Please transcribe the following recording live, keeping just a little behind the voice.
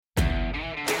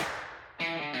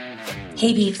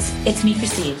Hey peeps, it's me,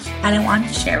 Christine, and I wanted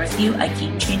to share with you a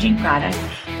game-changing product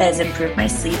that has improved my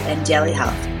sleep and daily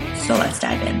health. So let's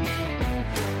dive in.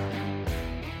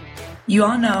 You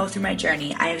all know through my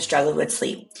journey, I have struggled with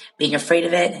sleep, being afraid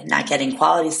of it, not getting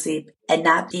quality sleep, and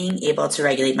not being able to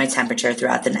regulate my temperature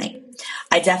throughout the night.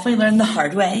 I definitely learned the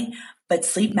hard way, but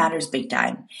sleep matters big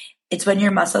time. It's when your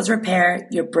muscles repair,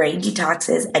 your brain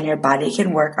detoxes, and your body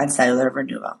can work on cellular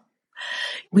renewal.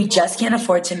 We just can't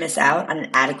afford to miss out on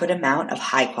an adequate amount of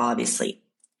high quality sleep,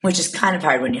 which is kind of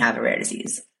hard when you have a rare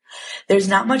disease. There's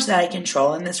not much that I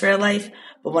control in this rare life,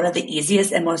 but one of the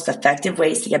easiest and most effective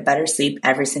ways to get better sleep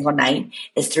every single night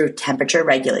is through temperature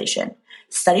regulation.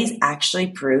 Studies actually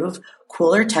prove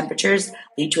cooler temperatures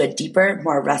lead to a deeper,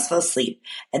 more restful sleep,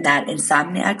 and that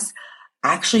insomniacs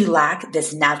actually lack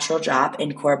this natural drop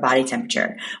in core body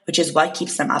temperature, which is what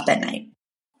keeps them up at night.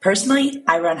 Personally,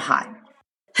 I run hot.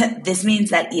 This means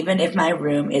that even if my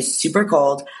room is super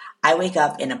cold, I wake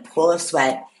up in a pool of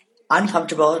sweat,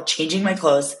 uncomfortable, changing my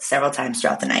clothes several times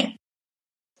throughout the night.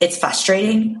 It's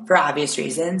frustrating for obvious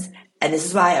reasons, and this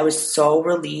is why I was so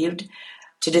relieved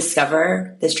to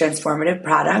discover this transformative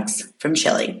products from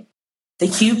Chili. The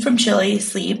Cube from Chili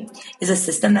Sleep is a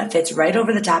system that fits right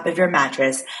over the top of your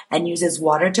mattress and uses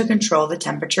water to control the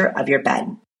temperature of your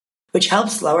bed, which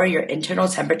helps lower your internal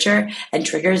temperature and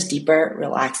triggers deeper,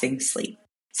 relaxing sleep.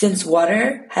 Since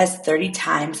water has 30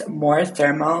 times more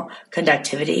thermal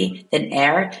conductivity than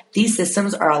air, these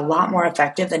systems are a lot more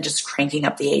effective than just cranking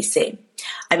up the AC.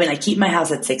 I mean, I keep my house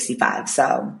at 65,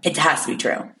 so it has to be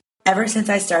true. Ever since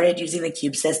I started using the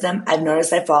Cube system, I've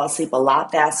noticed I fall asleep a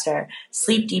lot faster,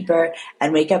 sleep deeper,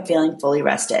 and wake up feeling fully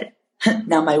rested.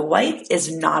 Now, my wife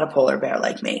is not a polar bear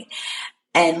like me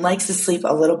and likes to sleep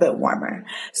a little bit warmer.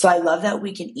 So I love that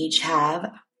we can each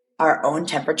have our own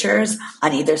temperatures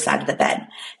on either side of the bed.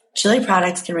 Chili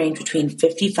products can range between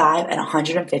 55 and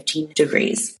 115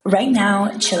 degrees. Right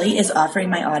now, Chili is offering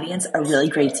my audience a really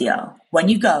great deal. When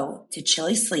you go to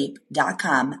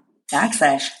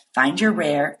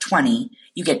chilisleep.com/findyourrare20,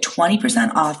 you get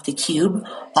 20% off the Cube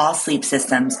All Sleep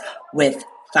Systems with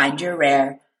Find Your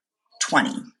Rare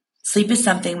 20. Sleep is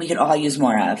something we could all use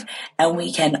more of, and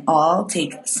we can all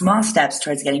take small steps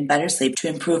towards getting better sleep to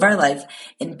improve our life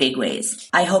in big ways.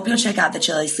 I hope you'll check out the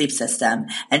Chili Sleep System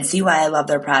and see why I love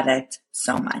their product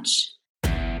so much.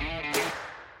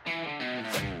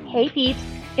 Hey peeps,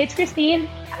 it's Christine,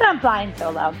 and I'm flying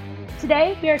solo.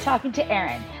 Today we are talking to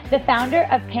Aaron, the founder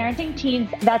of Parenting Teens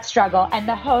That Struggle and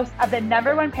the host of the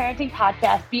 #1 parenting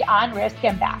podcast, Beyond Risk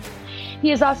and Back.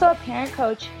 He is also a parent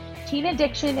coach, teen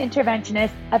addiction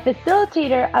interventionist, a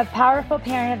facilitator of powerful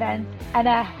parent events, and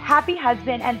a happy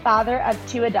husband and father of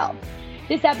 2 adults.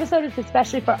 This episode is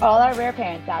especially for all our rare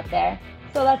parents out there.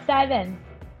 So let's dive in.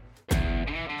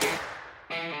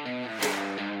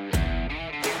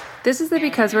 This is the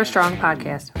Because We're Strong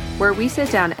podcast, where we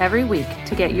sit down every week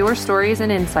to get your stories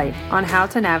and insight on how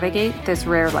to navigate this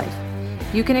rare life.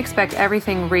 You can expect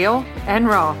everything real and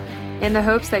raw, in the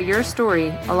hopes that your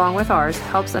story, along with ours,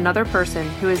 helps another person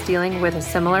who is dealing with a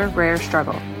similar rare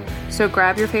struggle. So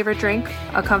grab your favorite drink,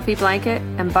 a comfy blanket,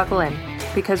 and buckle in,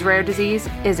 because rare disease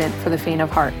isn't for the faint of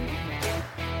heart.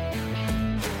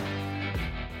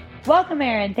 Welcome,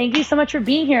 Aaron. Thank you so much for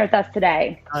being here with us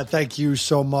today. Thank you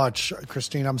so much,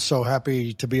 Christine. I'm so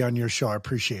happy to be on your show. I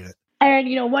appreciate it.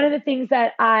 Aaron, one of the things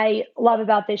that I love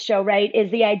about this show, right, is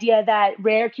the idea that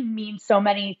rare can mean so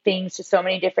many things to so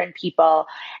many different people.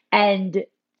 And,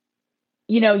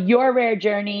 your rare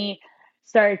journey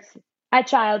starts at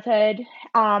childhood.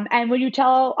 And would you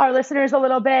tell our listeners a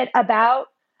little bit about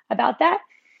that?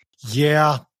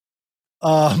 Yeah.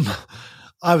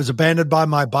 I was abandoned by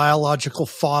my biological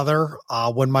father.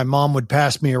 When my mom would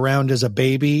pass me around as a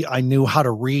baby, I knew how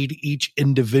to read each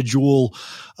individual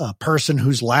person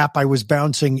whose lap I was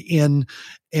bouncing in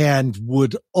and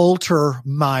would alter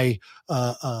my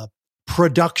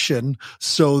production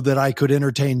so that I could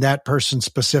entertain that person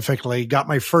specifically. Got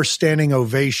my first standing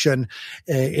ovation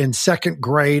in 2nd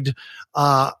grade.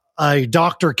 A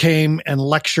doctor came and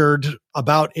lectured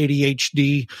about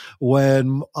ADHD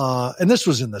when, and this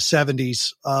was in the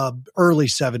 70s, early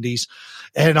 70s.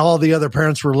 And all the other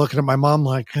parents were looking at my mom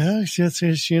like, they're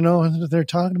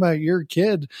talking about your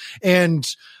kid. And,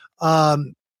 I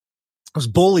was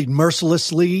bullied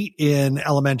mercilessly in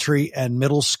elementary and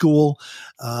middle school,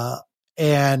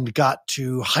 and got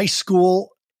to high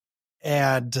school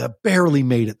and barely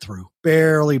made it through.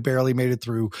 Barely made it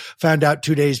through. Found out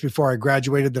 2 days before I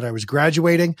graduated that I was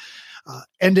graduating.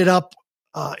 Ended up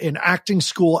in acting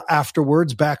school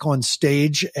afterwards, back on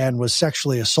stage, and was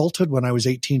sexually assaulted when I was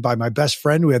 18 by my best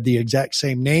friend who had the exact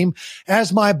same name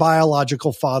as my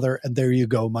biological father. And there you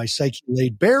go. My psyche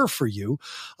laid bare for you.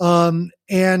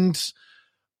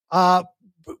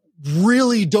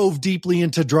 Really dove deeply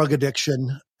into drug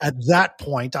addiction at that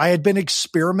point. I had been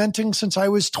experimenting since I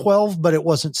was 12, but it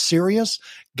wasn't serious.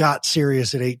 Got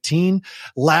serious at 18,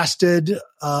 lasted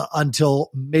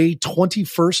until May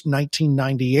 21st,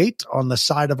 1998 on the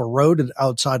side of a road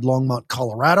outside Longmont,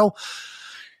 Colorado.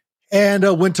 And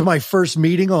went to my first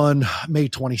meeting on May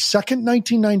 22nd,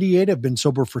 1998. I've been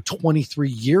sober for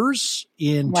 23 years.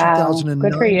 In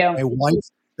 2009, good for you. my wife,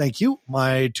 thank you.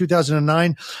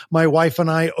 2009, my wife and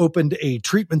I opened a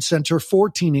treatment center for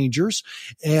teenagers.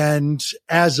 And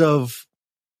I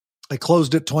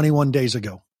closed it 21 days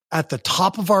ago. At the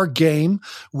top of our game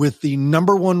with the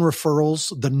number one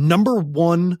referrals, the number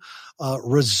one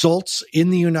results in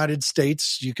the United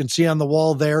States. You can see on the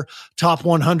wall there, top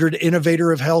 100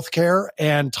 innovator of healthcare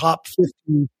and top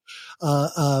 50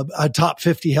 a top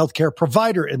 50 healthcare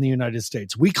provider in the United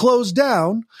States. We closed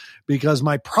down because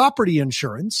my property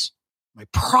insurance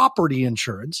went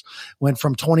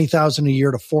from $20,000 a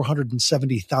year to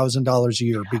 $470,000 a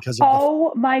year because of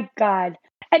Oh my God.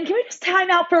 And can we just time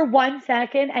out for 1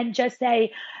 second and just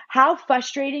say how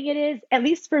frustrating it is, at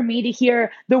least for me, to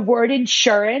hear the word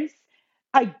insurance.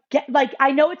 I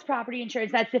know it's property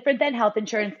insurance. That's different than health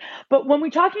insurance. But when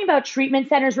we're talking about treatment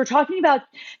centers, we're talking about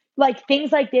like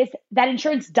things like this that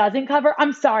insurance doesn't cover.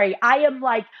 I'm sorry. I am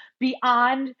like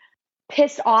beyond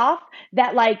pissed off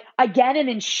that again, an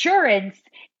insurance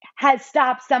has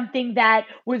stopped something that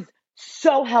was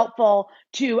so helpful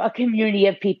to a community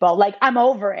of people. I'm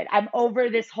over it. I'm over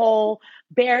this whole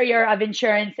barrier of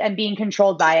insurance and being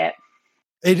controlled by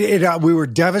it. We were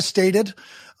devastated.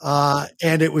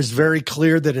 And it was very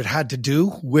clear that it had to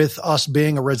do with us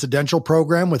being a residential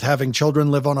program, with having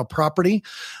children live on a property.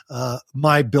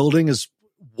 My building is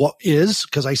what is,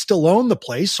 because I still own the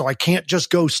place. So I can't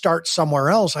just go start somewhere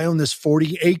else. I own this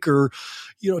 40-acre,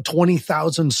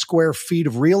 20,000 square feet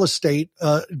of real estate,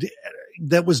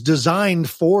 that was designed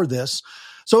for this.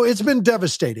 So it's been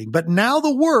devastating, but now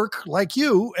the work, like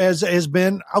you, has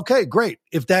been, okay, great.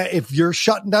 If you're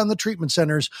shutting down the treatment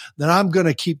centers, then I'm going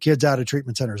to keep kids out of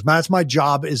treatment centers. That's my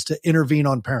job, is to intervene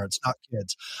on parents, not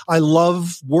kids. I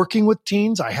love working with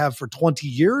teens. I have for 20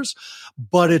 years,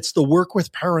 but it's the work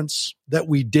with parents that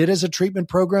we did as a treatment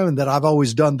program and that I've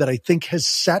always done that I think has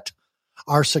set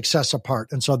our success apart.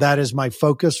 And so that is my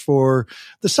focus for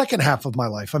the second half of my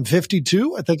life. I'm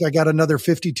 52. I think I got another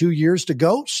 52 years to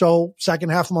go. So second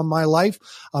half of my life,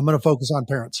 I'm going to focus on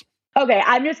parents. Okay.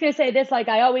 I'm just going to say this like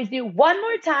I always do one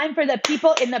more time for the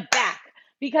people in the back,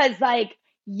 because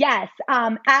yes,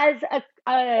 as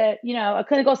a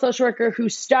clinical social worker who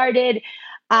started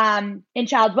in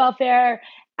child welfare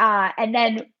and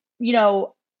then,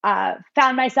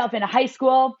 found myself in a high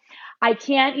school, I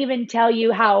can't even tell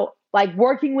you how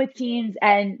working with teens,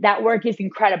 and that work is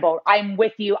incredible. I'm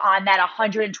with you on that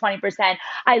 120%.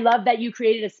 I love that you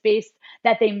created a space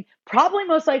that they probably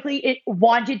most likely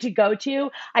wanted to go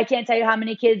to. I can't tell you how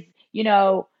many kids,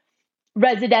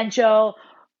 residential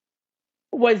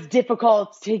was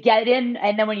difficult to get in.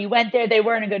 And then when you went there, they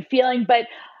weren't a good feeling. But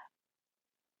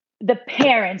the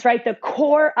parents, right? The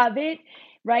core of it,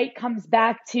 right, comes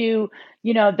back to,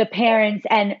 the parents.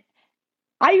 And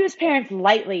I use parents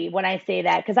lightly when I say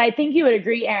that, because I think you would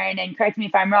agree, Erin, and correct me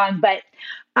if I'm wrong, but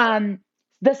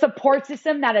the support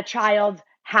system that a child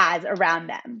has around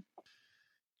them.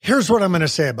 Here's what I'm going to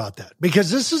say about that,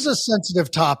 because this is a sensitive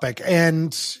topic.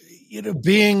 And,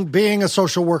 being a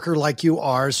social worker like you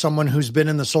are, someone who's been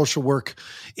in the social work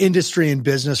industry and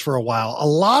business for a while, a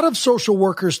lot of social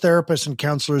workers, therapists, and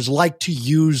counselors like to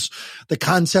use the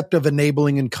concept of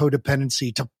enabling and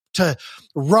codependency to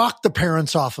rock the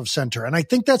parents off of center. And I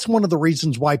think that's one of the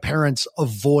reasons why parents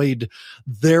avoid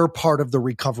their part of the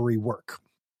recovery work.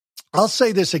 I'll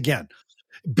say this again.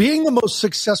 Being the most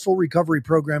successful recovery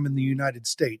program in the United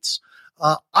States,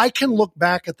 I can look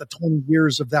back at the 20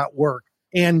 years of that work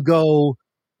and go,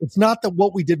 it's not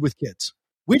what we did with kids.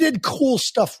 We did cool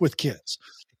stuff with kids.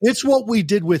 It's what we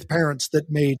did with parents that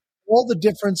made all the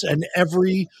difference and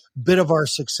every bit of our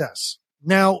success.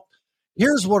 Now,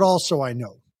 here's what also I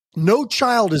know. No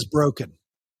child is broken.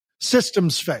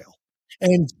 Systems fail.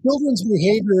 And children's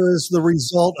behavior is the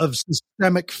result of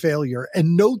systemic failure.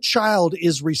 And no child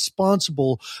is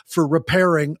responsible for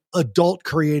repairing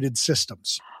adult-created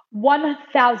systems.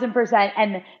 1,000%.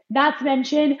 And not to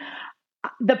mention,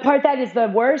 the part that is the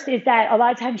worst is that a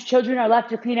lot of times children are left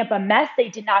to clean up a mess they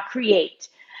did not create.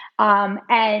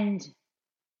 And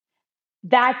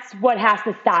that's what has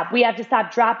to stop. We have to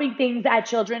stop dropping things at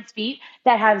children's feet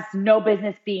that has no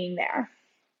business being there.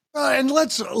 And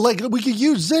we could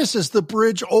use this as the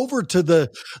bridge over to the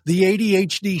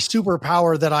ADHD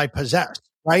superpower that I possess,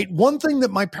 right? One thing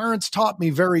that my parents taught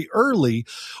me very early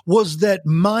was that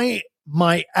my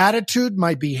attitude,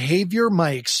 my behavior,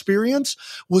 my experience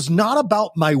was not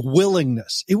about my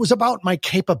willingness. It was about my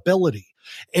capability.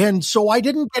 And so I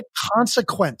didn't get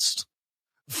consequenced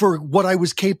for what I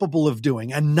was capable of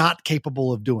doing and not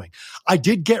capable of doing. I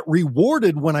did get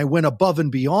rewarded when I went above and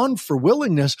beyond for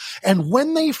willingness. And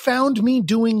when they found me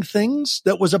doing things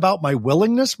that was about my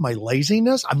willingness, my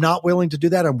laziness, I'm not willing to do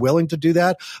that. I'm willing to do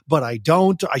that, but I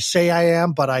don't. I say I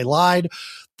am, but I lied.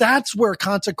 That's where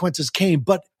consequences came.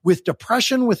 But with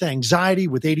depression, with anxiety,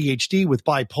 with ADHD, with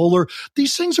bipolar,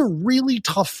 these things are really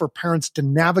tough for parents to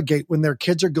navigate when their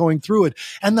kids are going through it.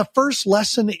 And the first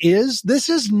lesson is this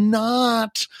is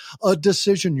not a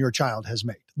decision your child has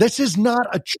made. This is not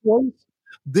a choice.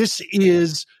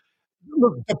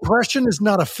 Look, depression is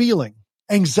not a feeling.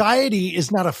 Anxiety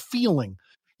is not a feeling.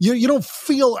 You don't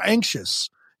feel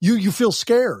anxious. You feel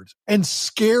scared, and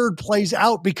scared plays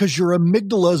out because your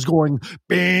amygdala is going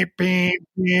beep, beep,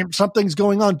 beep. Something's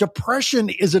going on. Depression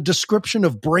is a description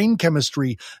of brain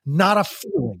chemistry, not a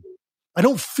feeling. I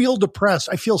don't feel depressed.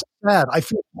 I feel sad. I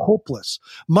feel hopeless.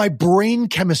 My brain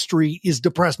chemistry is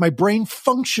depressed. My brain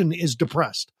function is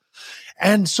depressed.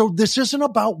 And so this isn't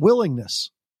about willingness.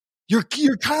 Your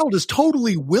child is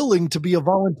totally willing to be a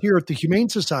volunteer at the Humane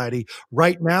Society.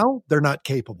 Right now, they're not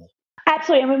capable.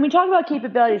 Absolutely. And when we talk about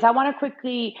capabilities, I want to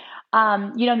quickly,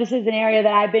 this is an area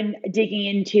that I've been digging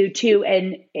into too,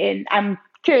 and I'm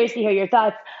curious to hear your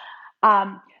thoughts.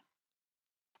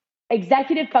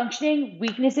 Executive functioning,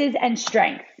 weaknesses, and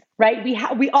strengths, right?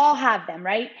 We all have them,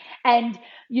 right? And,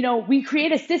 we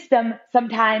create a system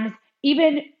sometimes,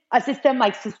 even a system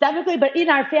like systemically, but in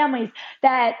our families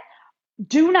that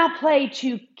do not play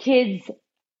to kids'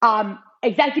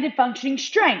 executive functioning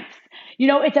strengths.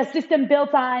 It's a system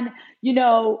built on,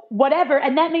 whatever,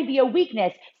 and that may be a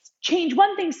weakness. Change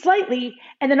one thing slightly,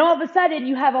 and then all of a sudden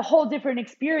you have a whole different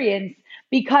experience,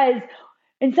 because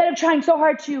instead of trying so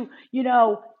hard to,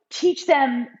 teach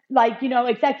them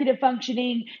executive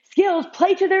functioning skills,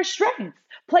 play to their strengths,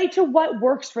 play to what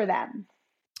works for them.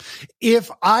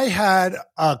 If I had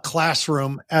a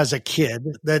classroom as a kid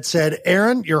that said,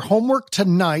 Aaron, your homework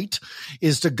tonight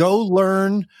is to go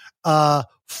learn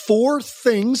 4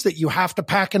 things that you have to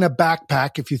pack in a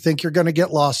backpack if you think you're going to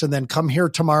get lost, and then come here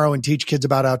tomorrow and teach kids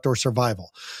about outdoor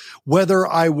survival. Whether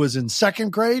I was in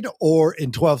 2nd grade or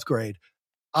in 12th grade,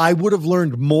 I would have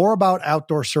learned more about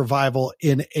outdoor survival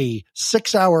in a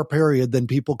 6-hour period than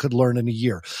people could learn in a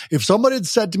year. If someone had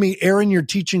said to me, Aaron, you're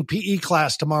teaching PE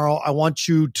class tomorrow, I want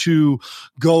you to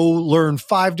go learn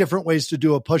 5 different ways to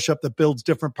do a push-up that builds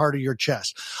different part of your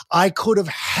chest, I could have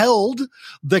held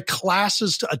the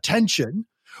class's attention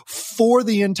for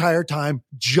the entire time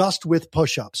just with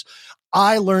push-ups.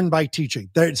 I learned by teaching.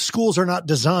 The schools are not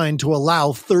designed to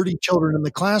allow 30 children in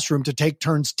the classroom to take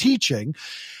turns teaching.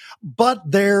 But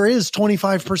there is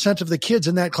 25% of the kids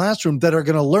in that classroom that are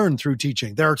going to learn through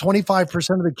teaching. There are 25%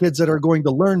 of the kids that are going to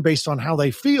learn based on how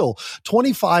they feel,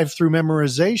 25 through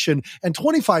memorization, and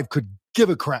 25 could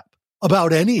give a crap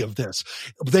about any of this.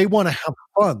 They want to have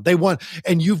fun.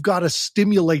 And you've got to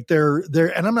stimulate their,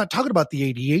 and I'm not talking about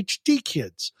the ADHD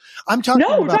kids. I'm talking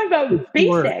about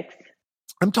basics.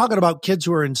 I'm talking about kids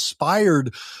who are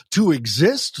inspired to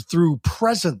exist through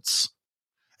presence.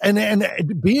 And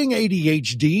being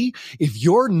ADHD, if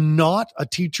you're not a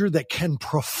teacher that can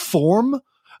perform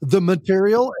the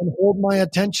material and hold my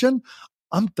attention,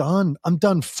 I'm done. I'm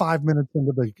done 5 minutes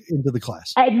into the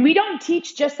class. And we don't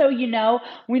teach, just so you know,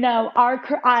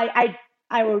 I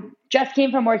just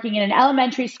came from working in an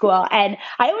elementary school, and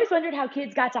I always wondered how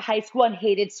kids got to high school and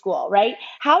hated school, right?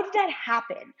 How did that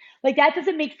happen? That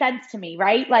doesn't make sense to me,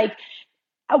 right?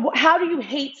 How do you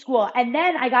hate school? And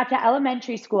then I got to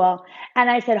elementary school and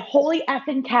I said, holy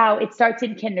effing cow, it starts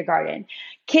in kindergarten.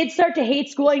 Kids start to hate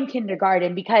school in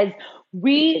kindergarten because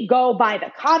we go by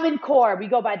the Common Core. We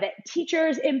go by the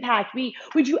teacher's impact. We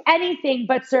do anything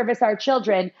but service our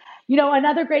children.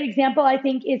 Another great example, I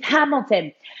think, is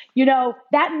Hamilton.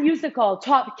 That musical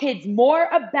taught kids more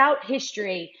about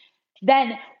history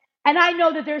and I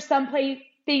know that there's some things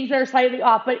that are slightly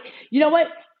off, but you know what?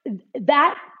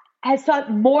 That has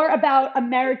taught more about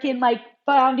American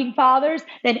founding fathers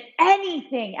than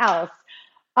anything else,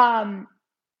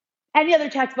 any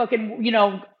other textbook in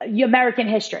American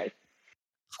history.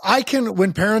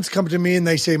 When parents come to me and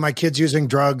they say, my kid's using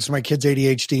drugs, my kid's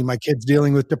ADHD, my kid's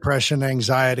dealing with depression,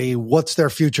 anxiety, what's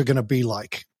their future going to be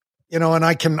like? And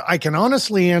I can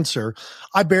honestly answer,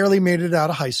 I barely made it out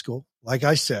of high school, like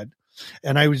I said,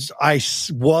 and I was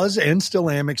and still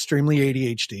am extremely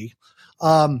ADHD.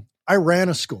 I ran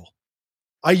a school.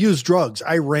 I use drugs.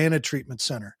 I ran a treatment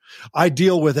center. I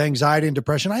deal with anxiety and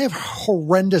depression. I have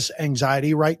horrendous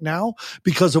anxiety right now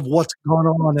because of what's gone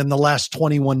on in the last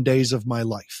 21 days of my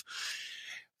life.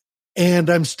 And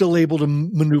I'm still able to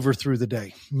maneuver through the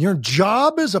day. Your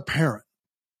job as a parent,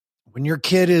 when your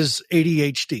kid is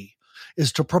ADHD,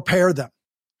 is to prepare them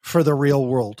for the real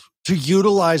world, to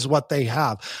utilize what they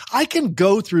have. I can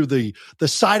go through the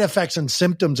side effects and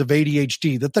symptoms of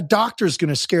ADHD that the doctor's going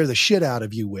to scare the shit out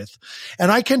of you with.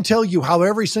 And I can tell you how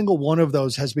every single one of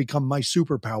those has become my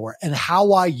superpower and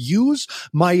how I use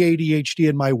my ADHD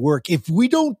in my work. If we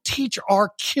don't teach our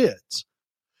kids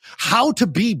how to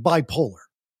be bipolar,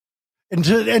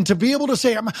 and to be able to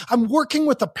say, I'm working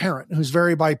with a parent who's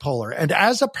very bipolar. And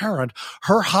as a parent,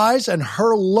 her highs and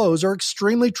her lows are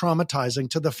extremely traumatizing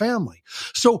to the family.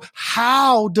 So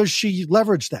how does she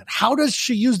leverage that? How does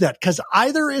she use that? Because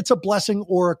either it's a blessing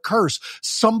or a curse.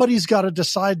 Somebody's got to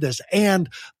decide this. And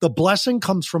the blessing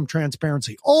comes from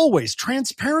transparency. Always.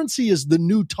 Transparency is the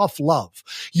new tough love.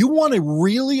 You want to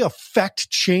really affect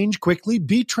change quickly?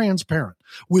 Be transparent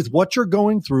with what you're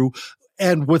going through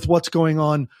and with what's going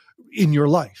on in your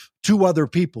life to other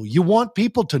people. You want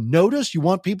people to notice. You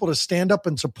want people to stand up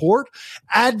and support.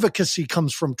 Advocacy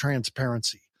comes from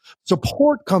transparency.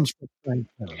 Support comes from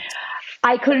transparency.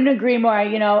 I couldn't agree more,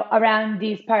 around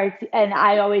these parts. And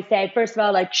I always say, first of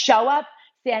all, show up,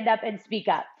 stand up, and speak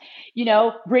up.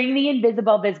 Bring the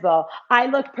invisible visible. I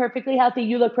look perfectly healthy.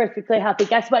 You look perfectly healthy.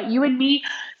 Guess what? You and me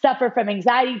suffer from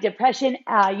anxiety, depression.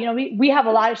 We have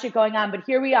a lot of shit going on, but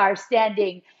here we are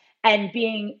standing and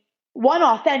being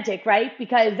authentic, right?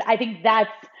 Because I think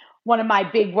that's one of my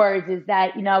big words is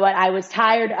that, I was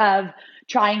tired of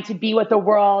trying to be what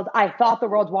I thought the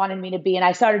world wanted me to be. And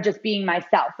I started just being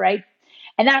myself, right?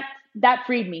 And that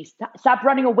freed me. Stop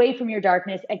running away from your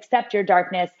darkness, accept your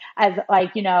darkness as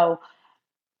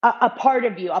a part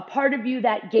of you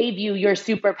that gave you your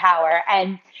superpower.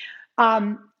 And,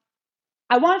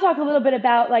 I want to talk a little bit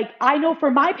about, I know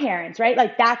for my parents, right?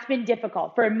 That's been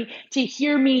difficult for me to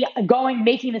hear me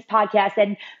making this podcast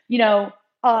and,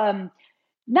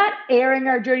 not airing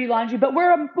our dirty laundry, but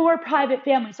we're a more private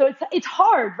family. So it's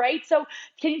hard, right? So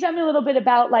can you tell me a little bit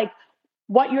about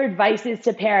what your advice is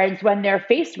to parents when they're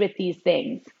faced with these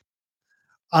things?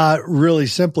 Really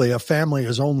simply, a family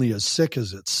is only as sick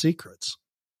as its secrets,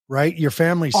 right? Your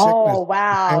family sickness. Oh,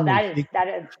 wow. That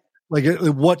is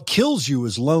what kills you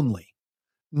is lonely.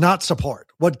 Not support.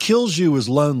 What kills you is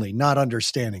lonely, not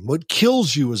understanding. What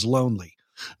kills you is lonely,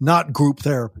 not group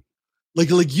therapy.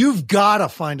 You've got to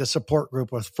find a support group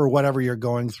for whatever you're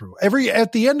going through.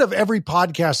 At the end of every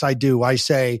podcast I do, I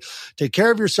say, take care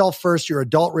of yourself first, your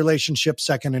adult relationship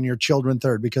second, and your children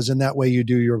third, because in that way you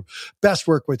do your best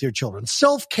work with your children.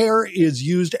 Self-care is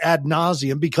used ad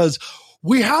nauseum because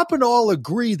we happen to all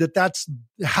agree that that's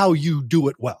how you do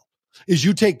it well. Is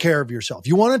you take care of yourself.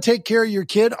 You want to take care of your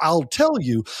kid? I'll tell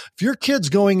you, if your kid's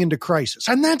going into crisis,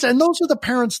 and those are the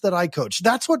parents that I coach.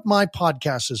 That's what my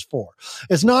podcast is for.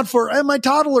 It's not for, my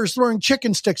toddler's throwing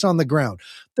chicken sticks on the ground.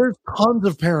 There's tons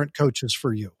of parent coaches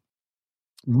for you.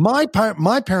 My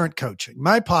parent coaching,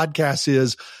 my podcast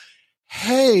is,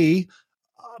 hey,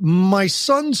 my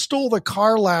son stole the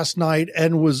car last night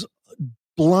and was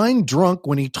blind drunk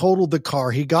when he totaled the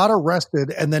car. He got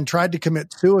arrested and then tried to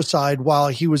commit suicide while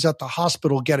he was at the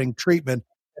hospital getting treatment.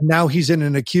 And now he's in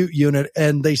an acute unit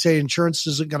and they say insurance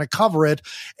isn't going to cover it.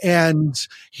 And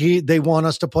they want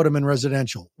us to put him in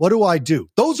residential. What do?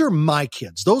 Those are my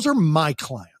kids. Those are my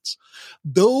clients.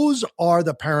 Those are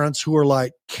the parents who are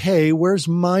like, hey, where's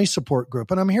my support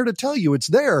group? And I'm here to tell you it's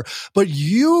there, but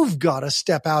you've got to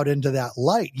step out into that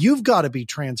light. You've got to be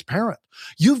transparent.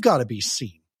 You've got to be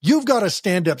seen. You've got to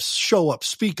stand up, show up,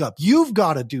 speak up. You've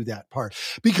got to do that part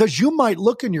because you might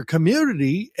look in your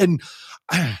community. And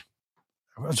I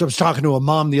was talking to a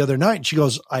mom the other night and she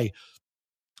goes,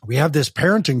 we have this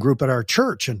parenting group at our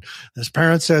church. And this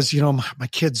parent says, my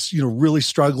kid's, really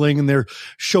struggling and they're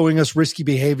showing us risky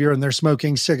behavior and they're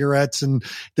smoking cigarettes and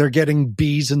they're getting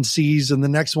B's and C's. And the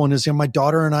next one is, my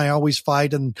daughter and I always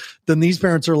fight. And then these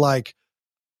parents are like,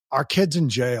 our kid's in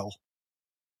jail.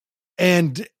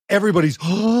 And everybody's,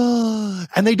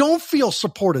 and they don't feel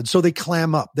supported. So they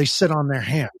clam up, they sit on their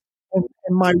hands. And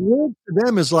my word to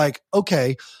them is like,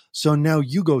 okay, so now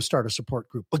you go start a support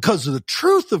group because the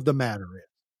truth of the matter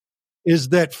is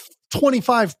that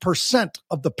 25%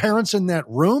 of the parents in that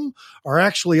room are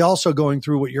actually also going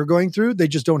through what you're going through. They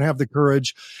just don't have the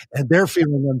courage and they're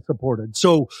feeling unsupported.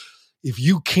 So if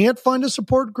you can't find a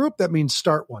support group, that means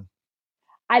start one.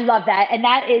 I love that. And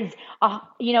that is,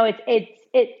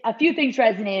 a few things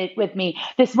resonated with me.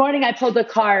 This morning, I pulled a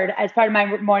card as part of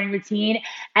my morning routine,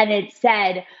 and it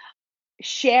said,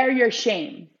 share your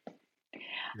shame.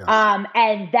 Yes.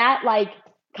 And that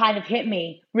kind of hit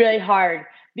me really hard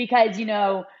because,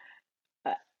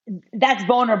 that's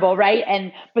vulnerable,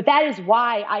 right? But that is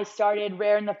why I started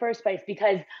Rare in the first place,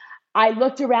 because I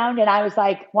looked around and I was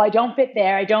like, well, I don't fit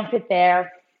there. I don't fit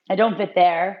there. I don't fit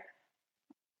there.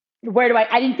 Where do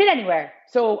I didn't fit anywhere.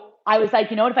 So I was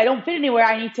like, if I don't fit anywhere,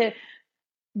 I need to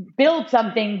build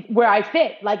something where I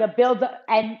fit,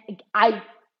 and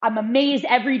I'm amazed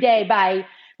every day by,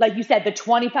 like you said, the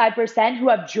 25% who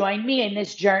have joined me in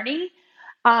this journey.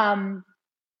 And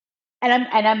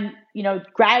I'm,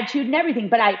 gratitude and everything,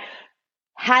 but I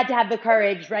had to have the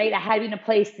courage, right? I had to be in a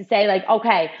place to say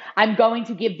okay, I'm going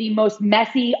to give the most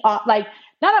messy, not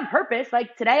on purpose.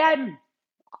 Like today I'm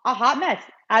a hot mess,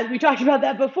 as we talked about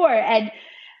that before. And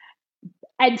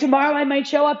tomorrow I might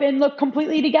show up and look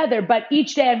completely together, but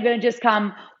each day I'm going to just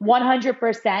come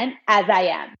 100% as I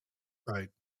am. Right.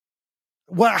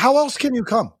 Well, how else can you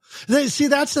come? See,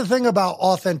 that's the thing about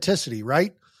authenticity,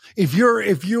 right? If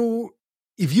you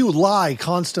lie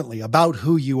constantly about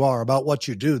who you are, about what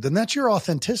you do, then that's your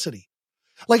authenticity.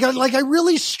 I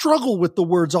really struggle with the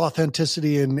words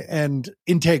authenticity and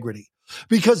integrity,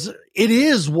 because it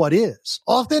is what is.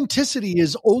 Authenticity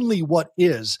is only what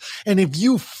is. And if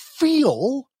you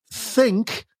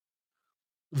think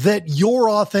that your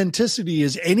authenticity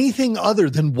is anything other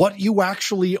than what you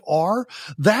actually are,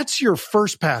 that's your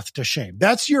first path to shame.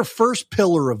 That's your first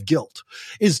pillar of guilt,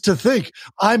 is to think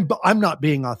I'm not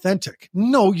being authentic.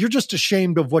 No, you're just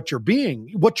ashamed of what you're being.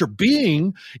 What you're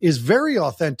being is very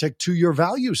authentic to your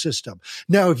value system.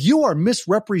 Now, if you are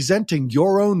misrepresenting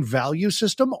your own value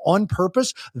system on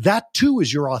purpose, that too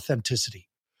is your authenticity.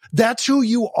 That's who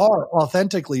you are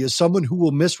authentically, is someone who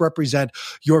will misrepresent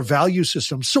your value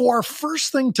system. So our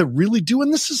first thing to really do,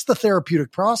 and this is the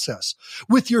therapeutic process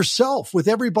with yourself, with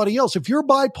everybody else. If you're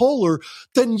bipolar,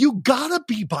 then you gotta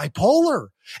be bipolar,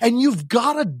 and you've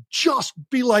gotta just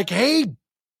be like, hey,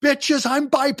 bitches, I'm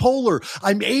bipolar.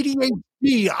 I'm ADHD.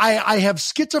 I have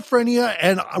schizophrenia,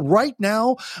 and right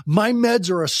now my meds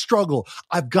are a struggle.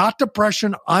 I've got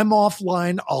depression. I'm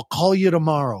offline. I'll call you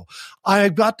tomorrow.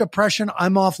 I've got depression.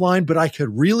 I'm offline, but I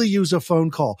could really use a phone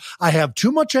call. I have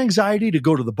too much anxiety to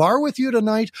go to the bar with you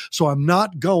tonight, so I'm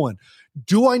not going.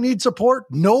 Do I need support?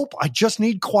 Nope. I just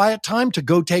need quiet time to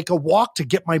go take a walk to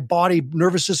get my body,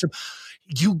 nervous system.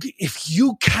 If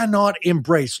you cannot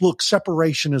embrace, look,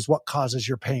 separation is what causes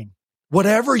your pain. What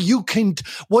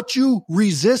you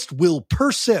resist will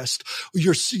persist.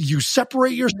 You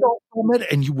separate yourself from it,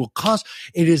 and you will cause.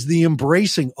 It is the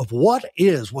embracing of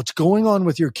what's going on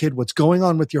with your kid, what's going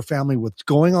on with your family, what's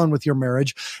going on with your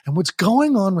marriage, and what's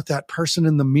going on with that person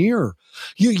in the mirror.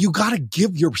 You got to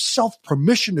give yourself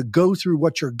permission to go through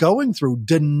what you're going through.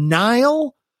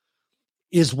 Denial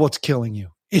is what's killing you.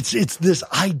 It's this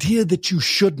idea that you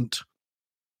shouldn't.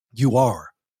 You are.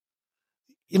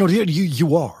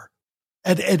 You are.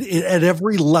 At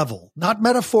every level, not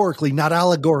metaphorically, not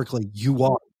allegorically, you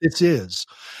are. This is.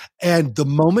 And the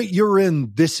moment you're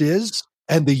in this is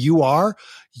and the you are,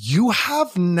 you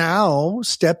have now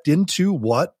stepped into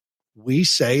what we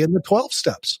say in the 12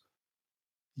 steps.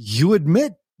 You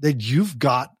admit that you've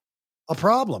got a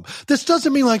problem. This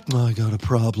doesn't mean I got a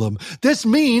problem. This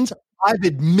means I've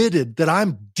admitted that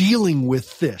I'm dealing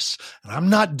with this, and I'm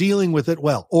not dealing with it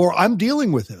well, or I'm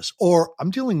dealing with this, or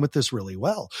I'm dealing with this really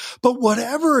well. But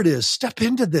whatever it is, step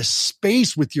into this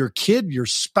space with your kid, your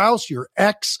spouse, your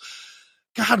ex.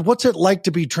 God, what's it like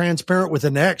to be transparent with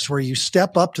an ex, where you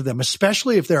step up to them,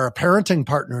 especially if they're a parenting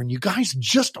partner and you guys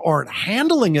just aren't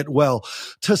handling it well,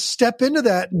 to step into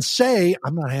that and say,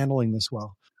 I'm not handling this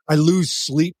well. I lose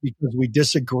sleep because we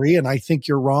disagree, and I think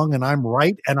you're wrong and I'm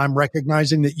right. And I'm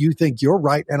recognizing that you think you're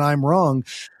right and I'm wrong,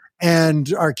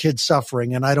 and our kid's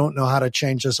suffering, and I don't know how to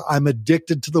change this. I'm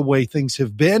addicted to the way things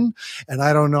have been, and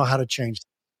I don't know how to change them.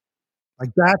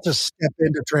 Like, that's a step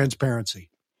into transparency.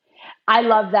 I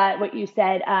love that, what you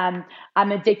said. I'm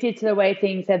addicted to the way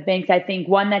things have been, because I think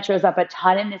one that shows up a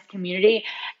ton in this community.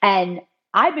 And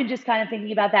I've been just kind of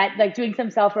thinking about that, like doing some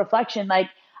self-reflection, like,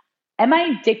 am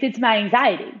I addicted to my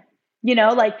anxiety?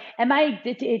 Am I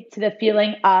addicted to the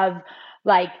feeling of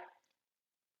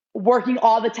working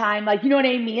all the time? You know what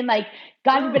I mean?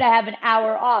 God forbid I have an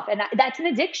hour off, and that's an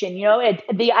addiction.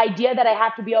 The idea that I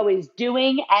have to be always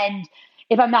doing, and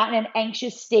if I'm not in an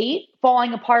anxious state,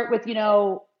 falling apart with,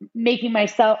 making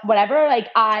myself whatever,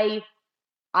 I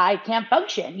can't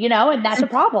function, and that's a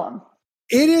problem.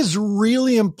 It is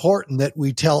really important that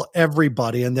we tell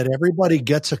everybody, and that everybody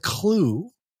gets a clue,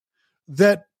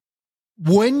 that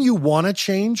when you want to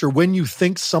change or when you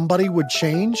think somebody would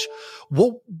change,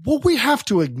 what we have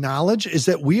to acknowledge is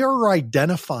that we are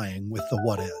identifying with the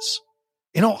what is.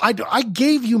 You know, I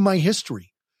gave you my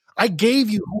history. I gave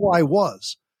you who I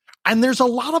was. And there's a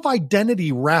lot of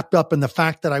identity wrapped up in the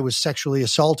fact that I was sexually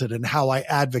assaulted and how I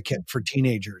advocate for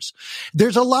teenagers.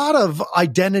 There's a lot of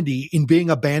identity in being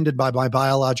abandoned by my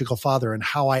biological father and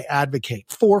how I advocate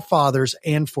for fathers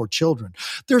and for children.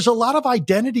 There's a lot of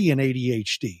identity in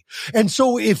ADHD. And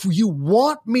so if you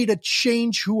want me to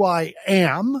change who I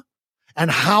am and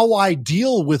how I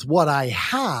deal with what I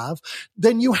have,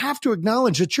 then you have to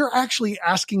acknowledge that you're actually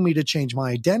asking me to change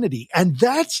my identity. And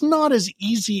that's not as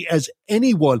easy as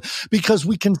anyone, because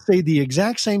we can say the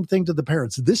exact same thing to the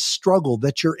parents. This struggle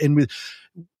that you're in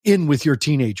with your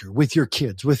teenager, with your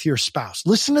kids, with your spouse.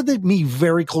 Listen to me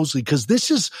very closely, because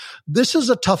this is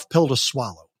a tough pill to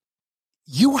swallow.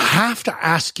 You have to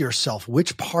ask yourself,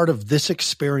 which part of this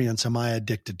experience am I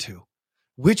addicted to?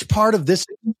 Which part of this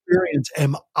experience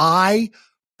am I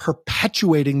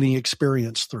perpetuating the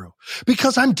experience through?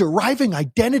 Because I'm deriving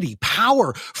identity,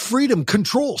 power, freedom,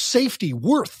 control, safety,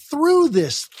 worth through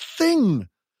this thing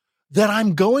that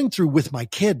I'm going through with my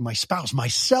kid, my spouse,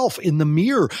 myself in the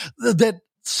mirror, that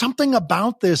something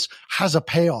about this has a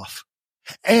payoff.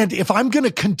 And if I'm going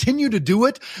to continue to do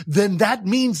it, then that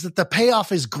means that the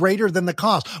payoff is greater than the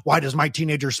cost. Why does my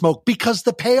teenager smoke? Because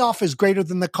the payoff is greater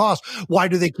than the cost. Why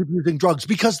do they keep using drugs?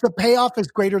 Because the payoff is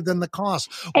greater than the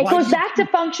cost. It goes back to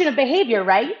function of behavior,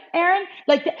 right, Aaron?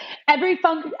 Like every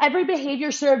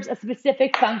behavior serves a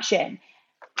specific function.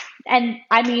 And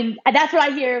I mean, that's what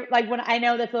I hear, like when I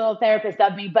know that's a little therapist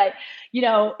of me, but you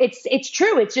know, it's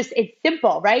true. It's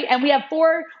simple, right? And we have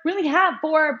four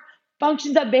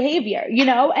functions of behavior, you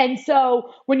know? And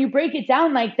so when you break it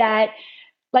down like that,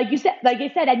 like I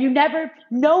said, and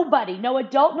nobody, no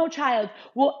adult, no child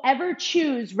will ever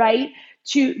choose, right,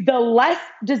 to the less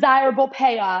desirable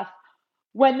payoff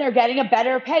when they're getting a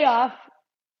better payoff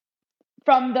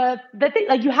from the thing.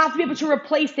 Like you have to be able to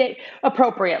replace it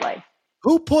appropriately.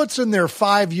 Who puts in their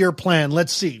 5-year plan?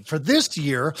 Let's see. For this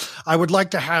year, I would like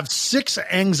to have 6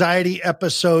 anxiety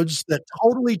episodes that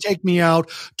totally take me out,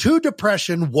 2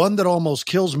 depression, 1 that almost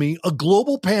kills me, a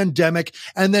global pandemic,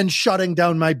 and then shutting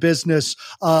down my business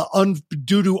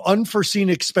due to unforeseen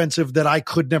expensive that I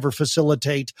could never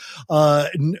facilitate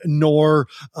nor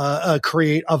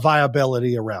create a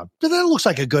viability around. That looks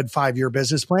like a good 5-year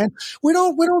business plan. We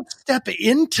don't step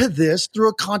into this through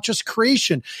a conscious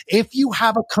creation. If you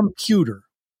have a computer,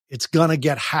 it's going to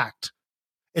get hacked.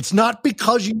 It's not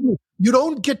because you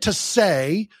don't get to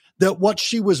say that what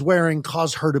she was wearing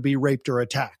caused her to be raped or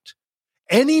attacked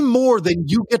any more than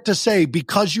you get to say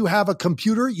because you have a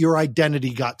computer, your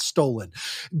identity got stolen.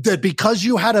 That because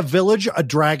you had a village, a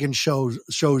dragon shows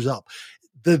up.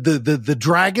 The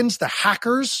dragons, the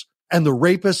hackers, and the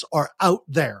rapists are out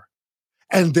there,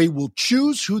 and they will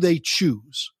choose who they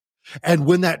choose. And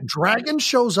when that dragon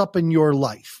shows up in your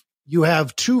life, you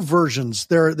have 2 versions.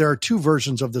 There are 2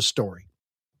 versions of the story.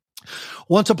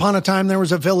 Once upon a time, there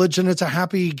was a village, and it's a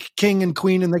happy king and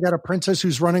queen, and they got a princess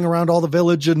who's running around all the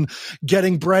village and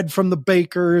getting bread from the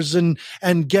bakers and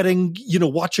getting,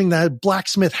 watching the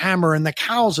blacksmith hammer and the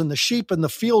cows and the sheep and the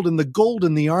field and the gold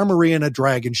in the armory, and a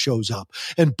dragon shows up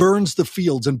and burns the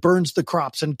fields and burns the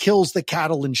crops and kills the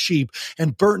cattle and sheep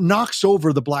and knocks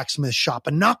over the blacksmith shop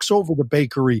and knocks over the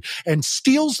bakery and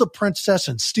steals the princess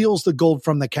and steals the gold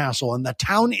from the castle. And the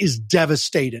town is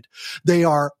devastated. They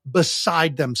are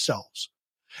beside themselves.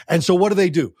 And so what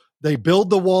do? They build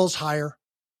the walls higher.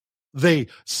 They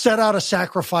set out a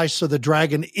sacrifice so the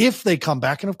dragon, if they come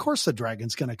back, and of course the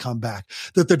dragon's going to come back,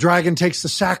 that the dragon takes the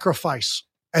sacrifice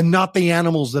and not the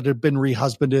animals that have been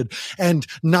rehusbanded and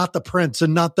not the prince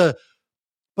but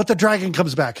the dragon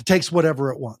comes back. It takes whatever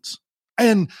it wants.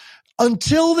 And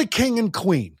until the king and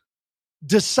queen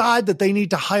decide that they need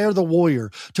to hire the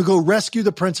warrior to go rescue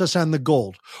the princess and the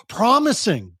gold,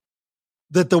 promising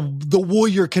that the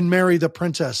warrior can marry the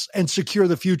princess and secure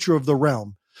the future of the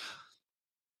realm.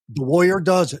 The warrior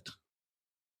does it.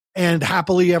 And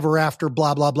happily ever after,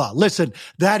 blah, blah, blah. Listen,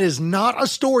 that is not a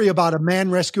story about a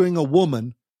man rescuing a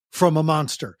woman from a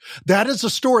monster. That is a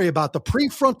story about the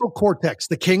prefrontal cortex,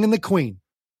 the king and the queen,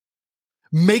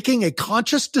 making a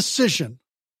conscious decision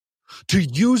to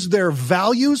use their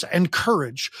values and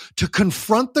courage to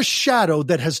confront the shadow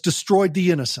that has destroyed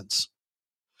the innocence.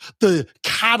 The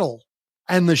cattle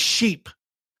and the sheep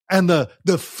and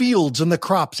the fields and the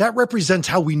crops, that represents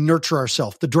how we nurture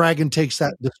ourselves. The dragon takes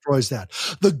that and destroys that.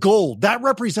 The gold, that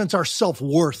represents our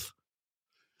self-worth.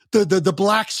 The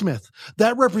blacksmith,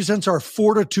 that represents our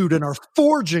fortitude and our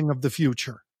forging of the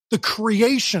future. The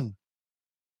creation,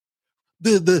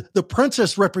 The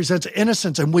princess represents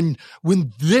innocence. And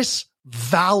when this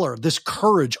valor, this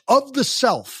courage of the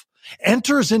self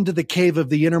enters into the cave of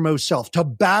the innermost self to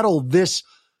battle this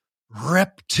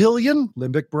reptilian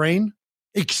limbic brain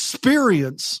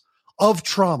experience of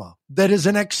trauma that is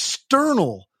an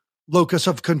external locus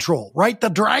of control, right? The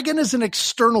dragon is an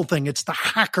external thing. It's the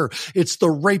hacker. It's the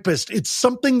rapist. It's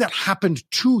something that happened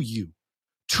to you,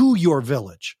 to your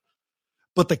village.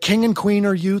 But the king and queen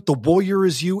are you, the warrior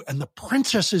is you, and the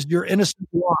princess is your innocent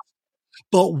lost.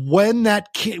 But when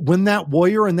that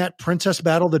warrior and that princess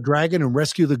battle the dragon and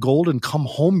rescue the gold and come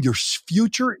home, your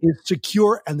future is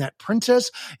secure, and that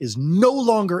princess is no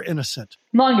longer innocent.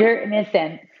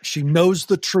 She knows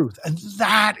the truth. And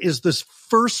that is this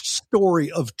first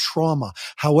story of trauma.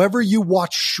 However you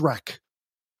watch Shrek,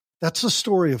 that's a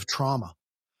story of trauma.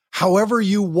 However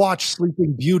you watch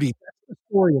Sleeping Beauty, that's the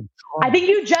story of trauma. I think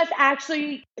you just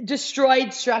actually destroyed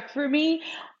Shrek for me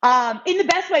in the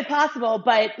best way possible.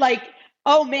 But like,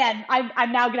 oh man,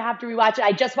 I'm now going to have to rewatch it.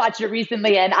 I just watched it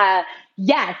recently. And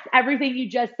yes, everything you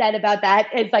just said about that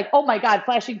is like, oh my God,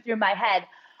 flashing through my head.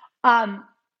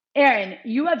 Aaron,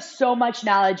 you have so much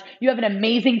knowledge. You have an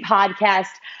amazing podcast.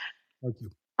 Thank you.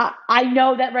 I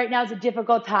know that right now is a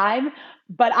difficult time,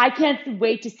 but I can't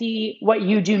wait to see what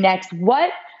you do next.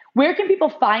 Where can people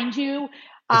find you?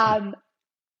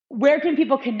 Where can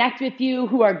people connect with you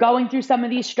who are going through some of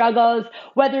these struggles,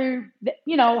 whether,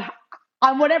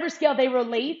 on whatever scale they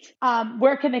relate,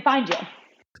 where can they find you?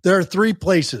 There are 3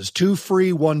 places, 2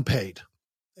 free, 1 paid.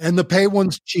 And the pay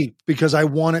one's cheap because I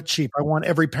want it cheap. I want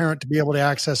every parent to be able to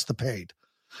access the paid.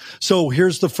 So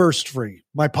here's the first free.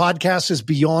 My podcast is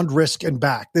Beyond Risk and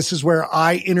Back. This is where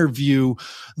I interview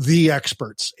the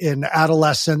experts in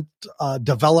adolescent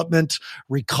development,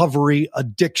 recovery,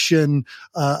 addiction,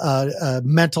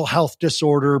 mental health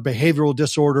disorder, behavioral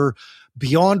disorder,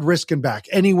 Beyond Risk and Back,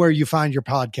 anywhere you find your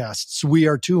podcasts. We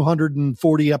are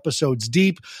 240 episodes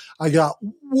deep. I got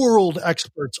world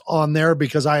experts on there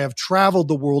because I have traveled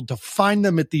the world to find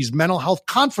them at these mental health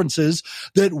conferences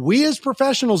that we as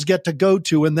professionals get to go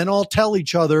to, and then all tell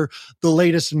each other the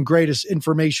latest and greatest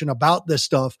information about this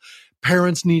stuff.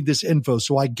 Parents need this info,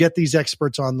 so I get these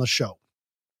experts on the show.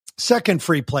 Second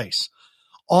free place.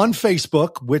 On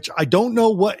Facebook, which I don't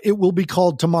know what it will be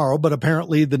called tomorrow, but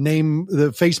apparently the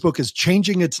Facebook is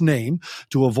changing its name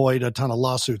to avoid a ton of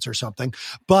lawsuits or something.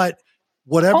 But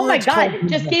whatever. Oh my God, it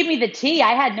just gave me the tea.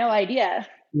 I had no idea.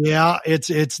 Yeah,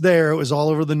 it's there. It was all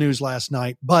over the news last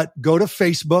night. But go to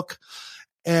Facebook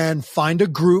and find a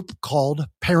group called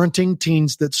Parenting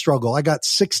Teens That Struggle. I got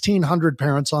 1,600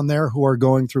 parents on there who are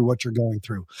going through what you're going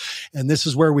through. And this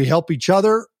is where we help each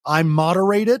other. I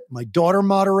moderate it. My daughter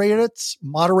moderates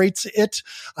it.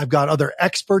 I've got other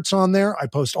experts on there. I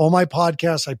post all my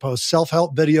podcasts. I post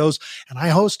self-help videos, and I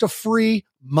host a free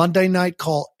Monday night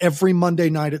call every Monday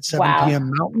night at 7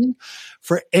 p.m. Mountain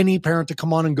for any parent to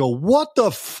come on and go,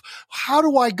 how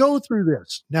do I go through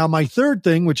this? Now, my third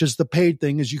thing, which is the paid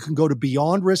thing, is you can go to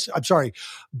BRAB,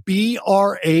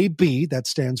 that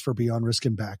stands for Beyond Risk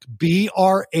and Back,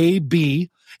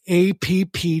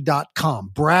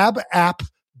 BRABAPP.com,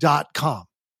 BRABapp.com.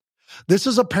 This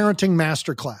is a parenting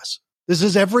masterclass. This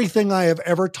is everything I have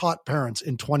ever taught parents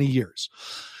in 20 years.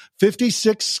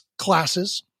 56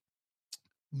 classes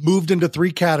moved into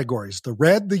 3 categories: the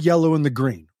red, the yellow, and the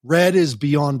green. Red is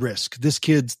beyond risk.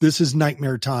 This is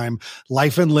nightmare time,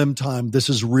 life and limb time. This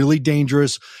is really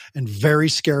dangerous and very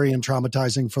scary and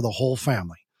traumatizing for the whole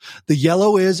family. The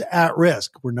yellow is at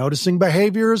risk. We're noticing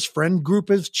behaviors. Friend group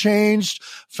has changed,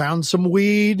 found some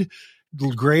weed.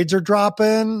 Grades are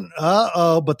dropping.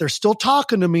 But they're still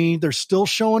talking to me. They're still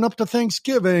showing up to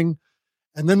Thanksgiving.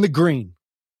 And then the green.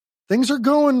 Things are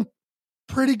going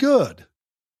pretty good.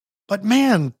 But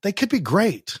man, they could be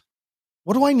great.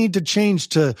 What do I need to change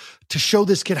to show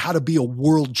this kid how to be a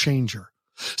world changer?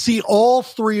 See, all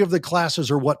 3 of the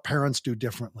classes are what parents do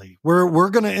differently. We're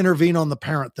going to intervene on the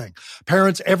parent thing.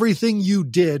 Parents, everything you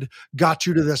did got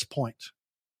you to this point.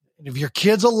 And if your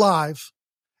kid's alive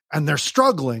and they're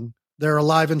struggling, they're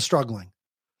alive and struggling.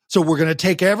 So we're going to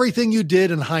take everything you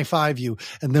did and high five you,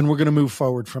 and then we're going to move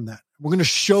forward from that. We're going to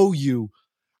show you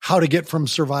how to get from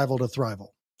survival to thrival.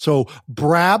 So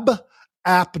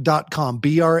BRABapp.com,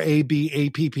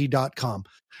 BRABAPP.com.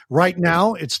 Right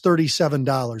now, it's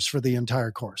 $37 for the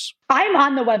entire course. I'm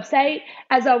on the website.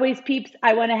 As always, peeps,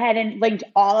 I went ahead and linked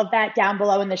all of that down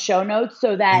below in the show notes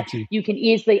so that you can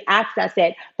easily access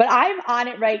it. But I'm on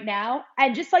it right now.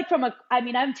 And just like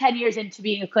I'm 10 years into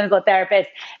being a clinical therapist,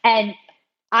 and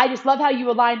I just love how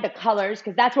you align the colors,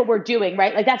 because that's what we're doing,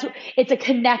 right? Like it's a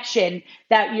connection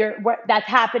that's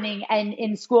happening and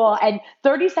in school. And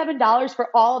 $37 for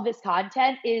all of this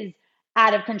content is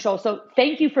out of control. So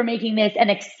thank you for making this an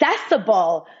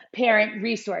accessible parent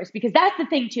resource, because that's the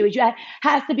thing too, is it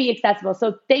has to be accessible.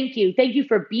 So thank you. Thank you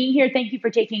for being here. Thank you for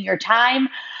taking your time.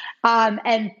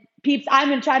 And peeps, I'm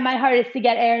going to try my hardest to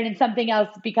get Erin in something else,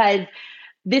 because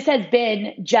this has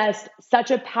been just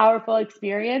such a powerful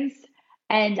experience.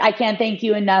 And I can't thank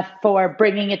you enough for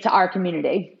bringing it to our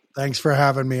community. Thanks for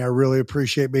having me. I really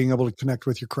appreciate being able to connect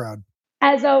with your crowd.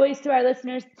 As always, to our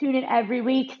listeners, tune in every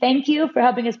week. Thank you for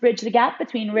helping us bridge the gap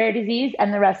between rare disease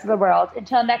and the rest of the world.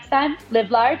 Until next time,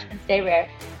 live large and stay rare.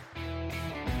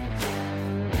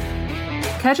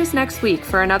 Catch us next week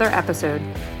for another episode.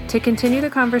 To continue the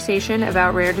conversation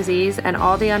about rare disease and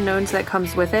all the unknowns that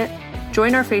comes with it,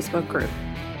 join our Facebook group.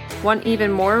 Want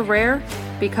even more rare?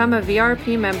 Become a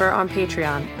VRP member on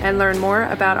Patreon and learn more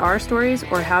about our stories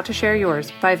or how to share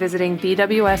yours by visiting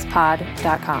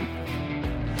bwspod.com.